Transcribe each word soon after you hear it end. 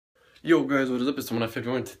Yo guys, what is up? It's someone at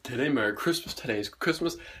 51. Today, Merry Christmas. Today's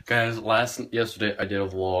Christmas. Guys, yesterday I did a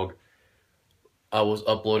vlog. I was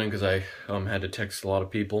uploading because I had to text a lot of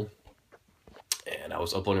people. And I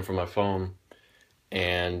was uploading from my phone.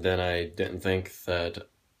 And then I didn't think that,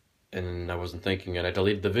 and I wasn't thinking it. I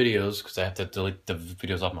deleted the videos because I have to delete the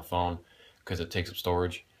videos off my phone because it takes up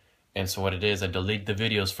storage. And so what it is, I deleted the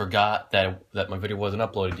videos, forgot that my video wasn't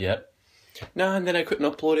uploaded yet. And then I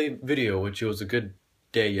couldn't upload a video, which was a good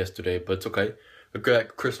day yesterday, but it's okay. We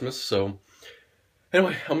got Christmas, so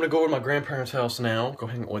anyway, I'm gonna go over to my grandparents' house now, go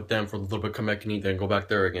hang out with them for a little bit, come back and eat, then go back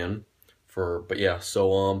there again. But yeah,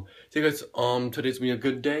 so see you guys, today's gonna be a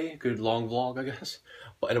good day, good long vlog, I guess.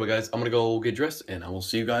 But anyway guys, I'm gonna go get dressed and I will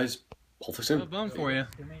see you guys hopefully soon. I have a bone for you.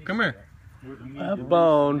 Come here. I have a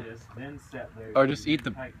bone. Or just eat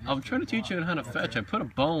the, I'm trying to teach you how to fetch. I put a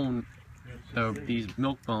bone, these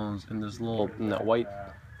milk bones in this little, in that white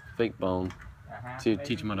fake bone, to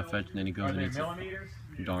teach him how to fetch, and then he goes and eats it.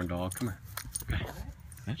 Darn dog. Come here. Okay.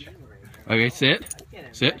 Fetch. Okay, sit.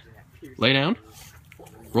 Lay down.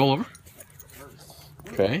 Roll over.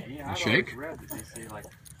 Okay. Shake.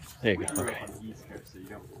 There you go. Okay.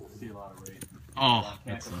 Oh,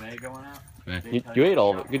 that's you ate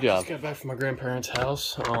all of it. Good job. Just got back from my grandparents'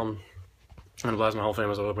 house. Trying to blast my whole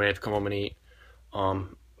family, so we have to come home and eat.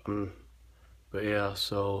 But yeah,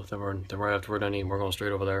 so then right after we're done eating, we're going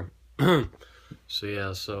straight over there. So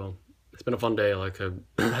yeah, so it's been a fun day. Like, it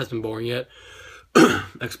hasn't been boring yet.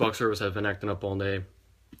 Xbox servers have been acting up all day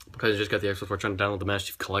because I just got the Xbox. We're trying to download the Master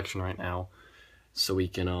Chief Collection right now, so we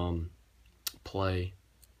can play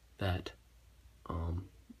that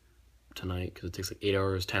tonight, because it takes like 8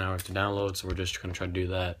 hours, 10 hours to download. So we're just gonna try to do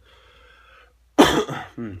that.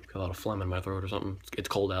 Got a lot of phlegm in my throat or something. It's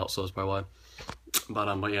cold out, so that's probably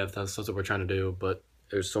why. But yeah, that's what we're trying to do. But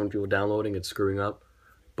there's so many people downloading, it's screwing up.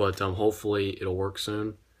 But hopefully it'll work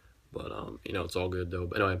soon. But you know, it's all good though.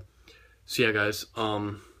 But anyway, so yeah guys,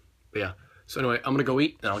 but yeah. So anyway, I'm gonna go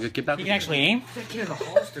eat and I'll get back. You can actually aim? Take care of the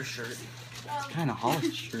Hollister shirt. What kind of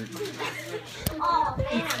Hollister shirt?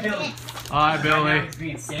 Hi, Billy.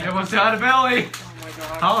 Hey, what's out of Billy?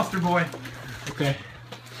 Hollister boy. Okay.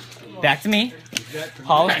 Back to me.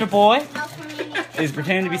 Hollister boy is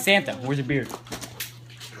pretending to be Santa. Where's your beard?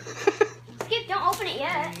 Skip, don't open it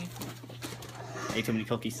yet. I ate too many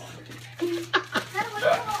cookies.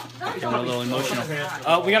 Got a little emotional.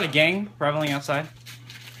 We got a gang traveling outside.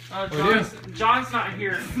 John's not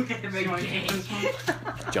here.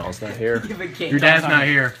 John's not here. Your dad's not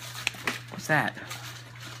here. What's that?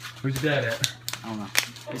 Where's your dad at? I don't know.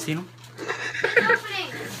 Have you seen him?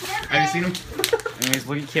 Have you seen him? Anyways,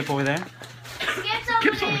 look at Kip over there.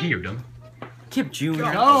 Kip's over here, dumb. Kip Jr.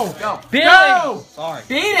 Go! Billy! Go! Sorry.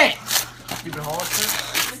 Beat it! Stupid Hollister.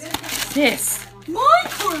 This.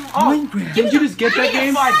 Minecraft! Didn't you just get that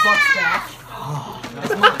game? $5 back.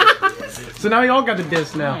 So now we all got the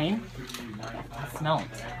disc now. Fine. Smell it.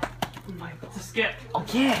 Skip.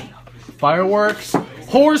 Okay. Fireworks.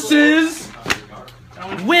 Horses.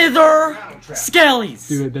 Wither. Skellies.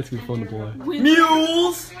 Dude, that's gonna be fun to play.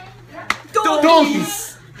 Mules.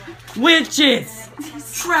 Donkeys. Witches.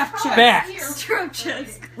 Trap chest. Bats.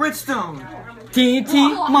 Redstone.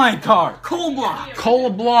 TNT. Minecart. Coal block. Cola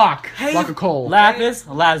block. Block of coal. Lapis.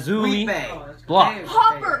 Wheat Lazuli. bag. Block.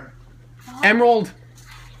 Hopper. Emerald.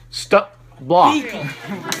 Block. I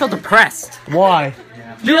feel depressed. Why?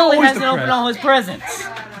 Billy always hasn't opened depressed. all his presents.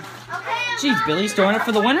 Jeez, Billy's throwing it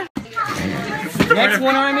for the winner? Next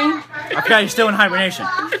winner, I mean? I forgot you're still in hibernation.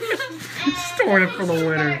 Storing it for the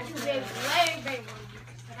winner.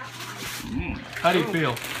 How do you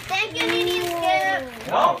feel? Thank you, Nini and Skip.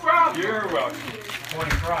 No problem. You're welcome.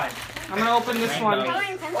 I'm gonna open this one.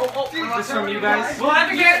 This from you guys.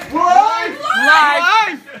 Live!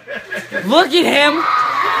 Look at him!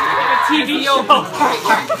 TV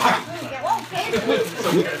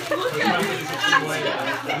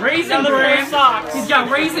Raisin Bran. He's got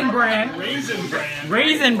Raisin Bran.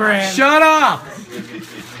 Raisin Bran. Shut up!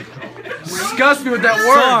 Disgust me with that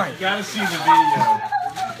word. Sorry. Gotta see the video.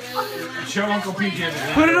 Show Uncle PJ.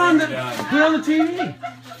 Put it on the TV.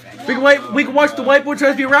 We can watch the White Boy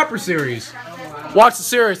Tries to Be a Rapper series. Watch the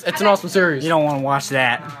series. It's an awesome series. You don't want to watch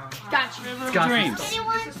that. Gotcha. Dreams.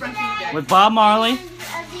 Anyone today? With Bob Marley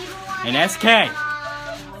and SK.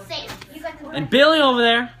 And Billy over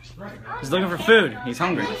there. He's looking for food. He's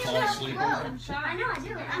hungry. I know, I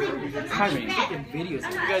do. Hungry. You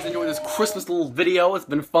guys enjoyed this Christmas little video. It's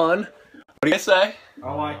been fun. What do you say?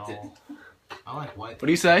 I liked it. I like white. What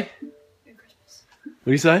do you say? What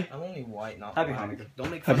do you say? I'm only white, not Happy black. Hanukkah. Don't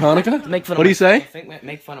make Happy fun Hanukkah? Make fun What do you say?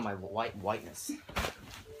 Make fun of my whiteness.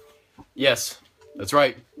 Yes, that's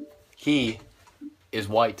right. He is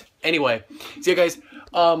white. Anyway, see you guys.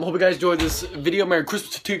 Hope you guys enjoyed this video. Merry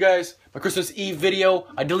Christmas to you guys. My Christmas Eve video.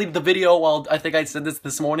 I deleted the video while I think I said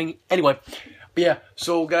this morning. Anyway, but yeah.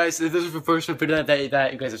 So guys, if this is the first video that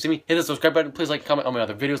you guys have seen me, hit the subscribe button. Please like, comment on my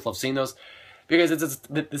other videos. Love seeing those. But you guys,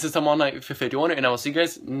 this is Tom All Night 51, and I will see you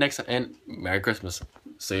guys next time. And Merry Christmas.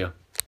 See ya.